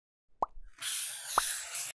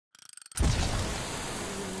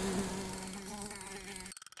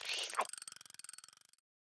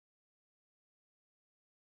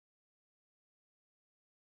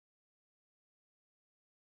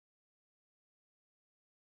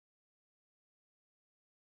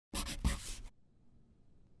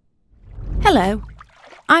Hello,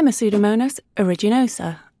 I'm a Pseudomonas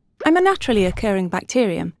aeruginosa. I'm a naturally occurring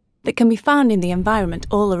bacterium that can be found in the environment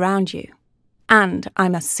all around you. And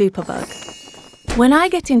I'm a superbug. When I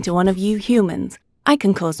get into one of you humans, I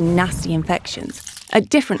can cause nasty infections at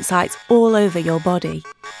different sites all over your body.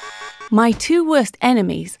 My two worst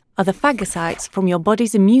enemies are the phagocytes from your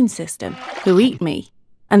body's immune system, who eat me,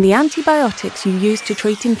 and the antibiotics you use to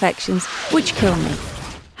treat infections, which kill me.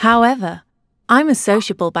 However, I'm a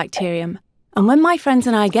sociable bacterium, and when my friends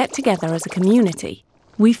and I get together as a community,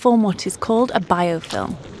 we form what is called a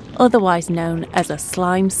biofilm, otherwise known as a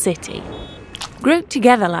slime city. Grouped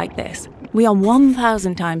together like this, we are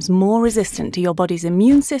 1,000 times more resistant to your body's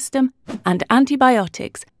immune system and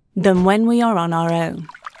antibiotics than when we are on our own.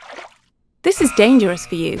 This is dangerous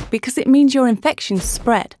for you because it means your infections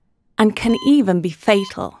spread and can even be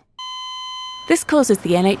fatal. This causes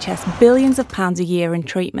the NHS billions of pounds a year in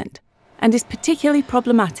treatment and is particularly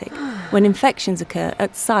problematic when infections occur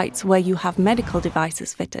at sites where you have medical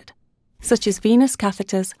devices fitted, such as venous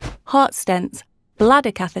catheters, heart stents,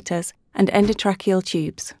 bladder catheters, and endotracheal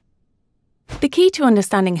tubes. The key to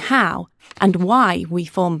understanding how and why we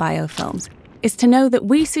form biofilms is to know that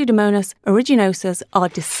we Pseudomonas aeruginosas are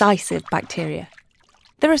decisive bacteria.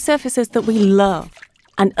 There are surfaces that we love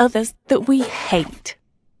and others that we hate.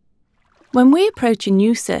 When we approach a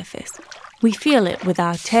new surface, we feel it with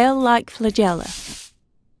our tail-like flagella.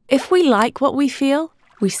 If we like what we feel,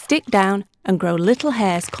 we stick down and grow little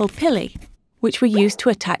hairs called pili, which we use to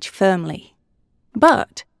attach firmly.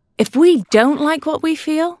 But if we don't like what we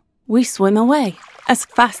feel, we swim away as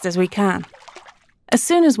fast as we can. As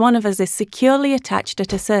soon as one of us is securely attached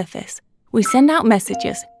at a surface, we send out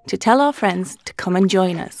messages to tell our friends to come and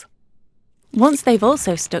join us. Once they've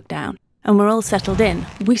also stuck down and we're all settled in,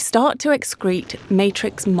 we start to excrete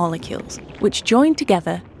matrix molecules, which join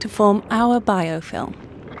together to form our biofilm.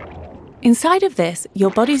 Inside of this,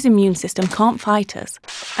 your body's immune system can't fight us,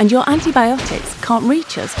 and your antibiotics can't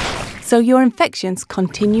reach us, so your infections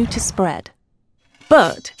continue to spread.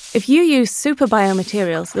 But if you use super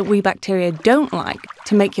biomaterials that we bacteria don't like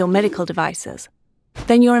to make your medical devices,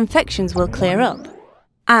 then your infections will clear up,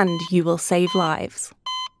 and you will save lives.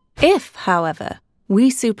 If, however,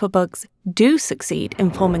 we superbugs do succeed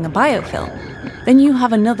in forming a biofilm, then you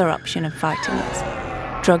have another option of fighting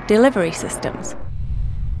us: drug delivery systems.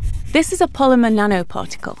 This is a polymer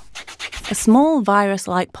nanoparticle, a small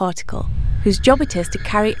virus-like particle whose job it is to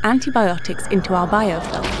carry antibiotics into our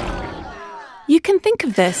biofilm. You can think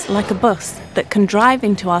of this like a bus that can drive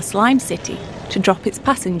into our slime city to drop its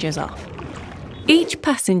passengers off. Each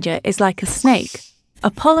passenger is like a snake, a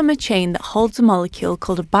polymer chain that holds a molecule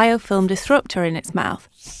called a biofilm disruptor in its mouth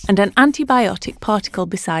and an antibiotic particle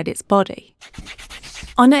beside its body.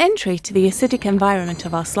 On entry to the acidic environment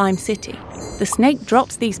of our slime city, the snake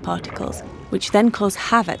drops these particles, which then cause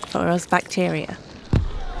havoc for us bacteria.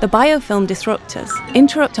 The biofilm disruptors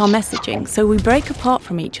interrupt our messaging, so we break apart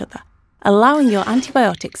from each other, allowing your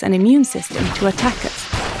antibiotics and immune system to attack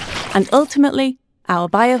us. And ultimately, our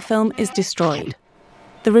biofilm is destroyed.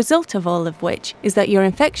 The result of all of which is that your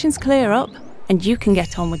infections clear up and you can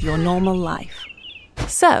get on with your normal life.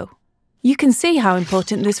 So, you can see how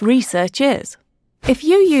important this research is. If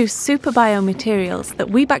you use super biomaterials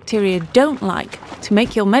that we bacteria don't like to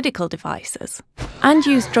make your medical devices, and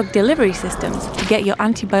use drug delivery systems to get your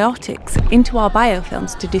antibiotics into our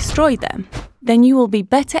biofilms to destroy them, then you will be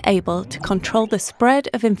better able to control the spread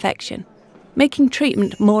of infection, making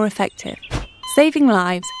treatment more effective, saving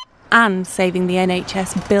lives, and saving the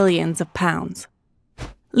NHS billions of pounds.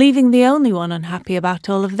 Leaving the only one unhappy about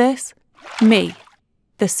all of this? Me,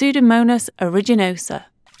 the Pseudomonas aeruginosa.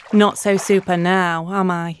 Not so super now,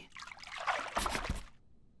 am I?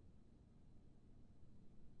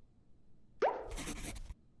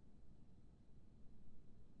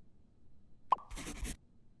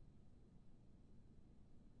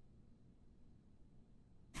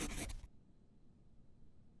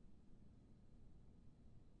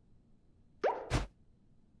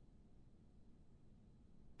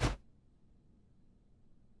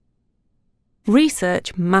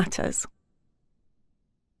 Research matters.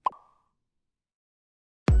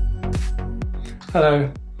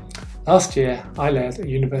 Hello. Last year I led a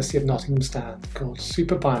University of Nottingham stand called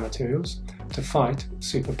Super Biomaterials to fight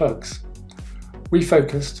superbugs. We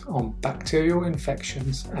focused on bacterial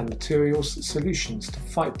infections and materials solutions to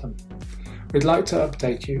fight them. We'd like to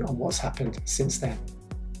update you on what's happened since then.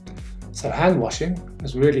 So hand washing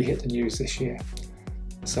has really hit the news this year.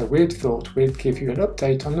 So we'd thought we'd give you an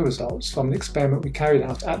update on the results from an experiment we carried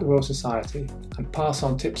out at the Royal Society and pass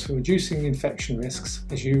on tips for reducing infection risks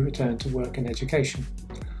as you return to work and education.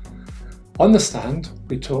 On the stand,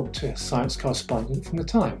 we talked to a science correspondent from the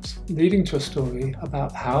Times, leading to a story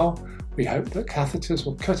about how we hope that catheters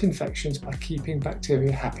will cut infections by keeping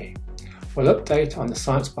bacteria happy. We'll update on the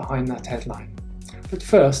science behind that headline. But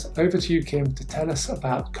first, over to you, Kim, to tell us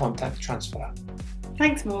about contact transfer.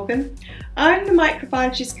 Thanks, Morgan. I'm the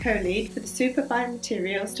microbiologist co-lead for the Super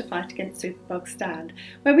Biomaterials to Fight Against Superbugs stand,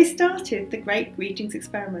 where we started the Great Greetings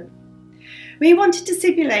experiment. We wanted to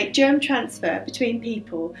simulate germ transfer between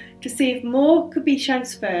people to see if more could be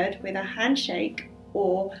transferred with a handshake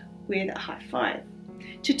or with a high five.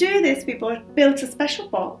 To do this, we built a special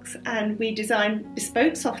box and we designed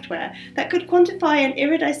bespoke software that could quantify an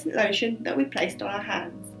iridescent lotion that we placed on our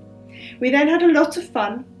hands. We then had a lot of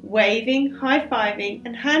fun waving, high-fiving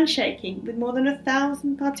and handshaking with more than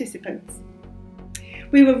 1,000 participants.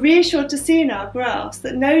 We were reassured to see in our graphs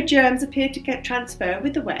that no germs appeared to get transferred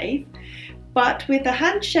with the wave, but with the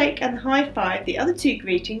handshake and the high-five, the other two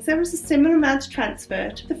greetings, there was a similar amount of transfer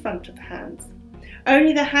to the front of the hands.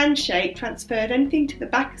 Only the handshake transferred anything to the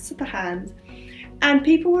backs of the hands, and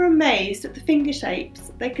people were amazed at the finger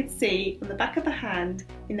shapes they could see on the back of the hand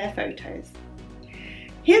in their photos.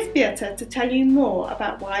 Here's Birte to tell you more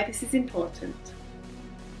about why this is important.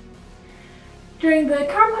 During the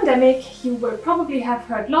current pandemic, you will probably have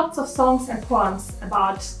heard lots of songs and poems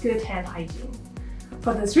about good hand hygiene.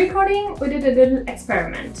 For this recording, we did a little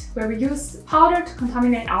experiment where we used powder to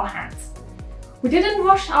contaminate our hands. We didn't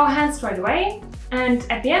wash our hands right away, and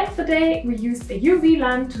at the end of the day, we used a UV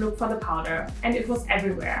lamp to look for the powder, and it was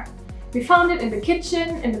everywhere. We found it in the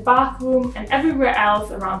kitchen, in the bathroom, and everywhere else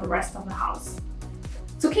around the rest of the house.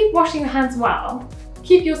 So keep washing your hands well,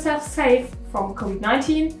 keep yourself safe from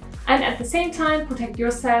COVID-19, and at the same time protect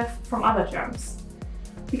yourself from other germs.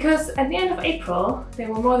 Because at the end of April, there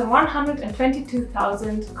were more than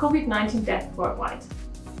 122,000 COVID-19 deaths worldwide.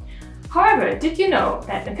 However, did you know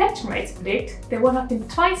that infection rates predict there will have been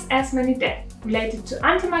twice as many deaths related to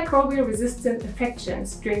antimicrobial resistant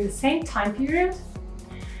infections during the same time period?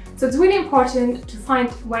 So it's really important to find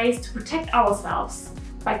ways to protect ourselves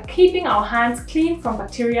by keeping our hands clean from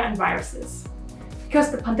bacteria and viruses. Because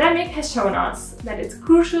the pandemic has shown us that it's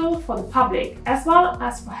crucial for the public as well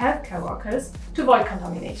as for healthcare workers to avoid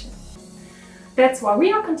contamination. That's why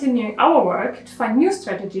we are continuing our work to find new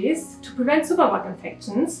strategies to prevent superbug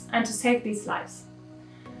infections and to save these lives.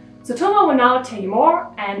 So Toba will now tell you more,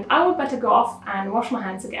 and I will better go off and wash my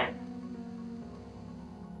hands again.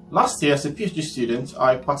 Last year, as a PhD student,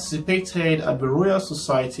 I participated at the Royal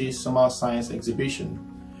Society Summer Science Exhibition,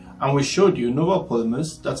 and we showed you novel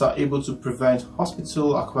polymers that are able to prevent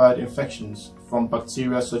hospital-acquired infections from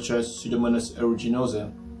bacteria such as Pseudomonas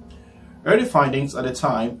aeruginosa. Early findings at the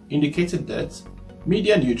time indicated that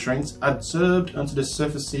media nutrients adsorbed onto the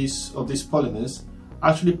surfaces of these polymers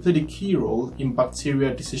actually played a key role in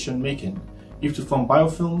bacteria decision-making, if to form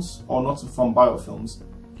biofilms or not to form biofilms.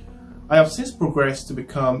 I have since progressed to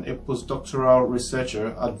become a postdoctoral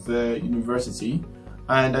researcher at the university,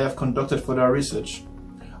 and I have conducted further research.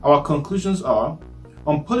 Our conclusions are,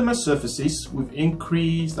 on polymer surfaces with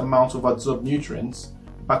increased amount of adsorbed nutrients,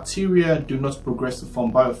 bacteria do not progress to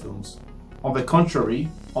form biofilms. On the contrary,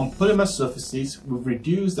 on polymer surfaces with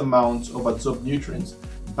reduced amounts of adsorbed nutrients,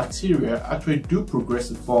 bacteria actually do progress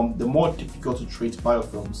to form the more difficult to treat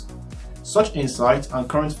biofilms. Such insight and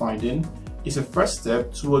current finding is a first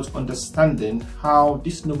step towards understanding how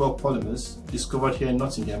these novel polymers discovered here in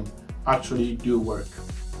Nottingham actually do work.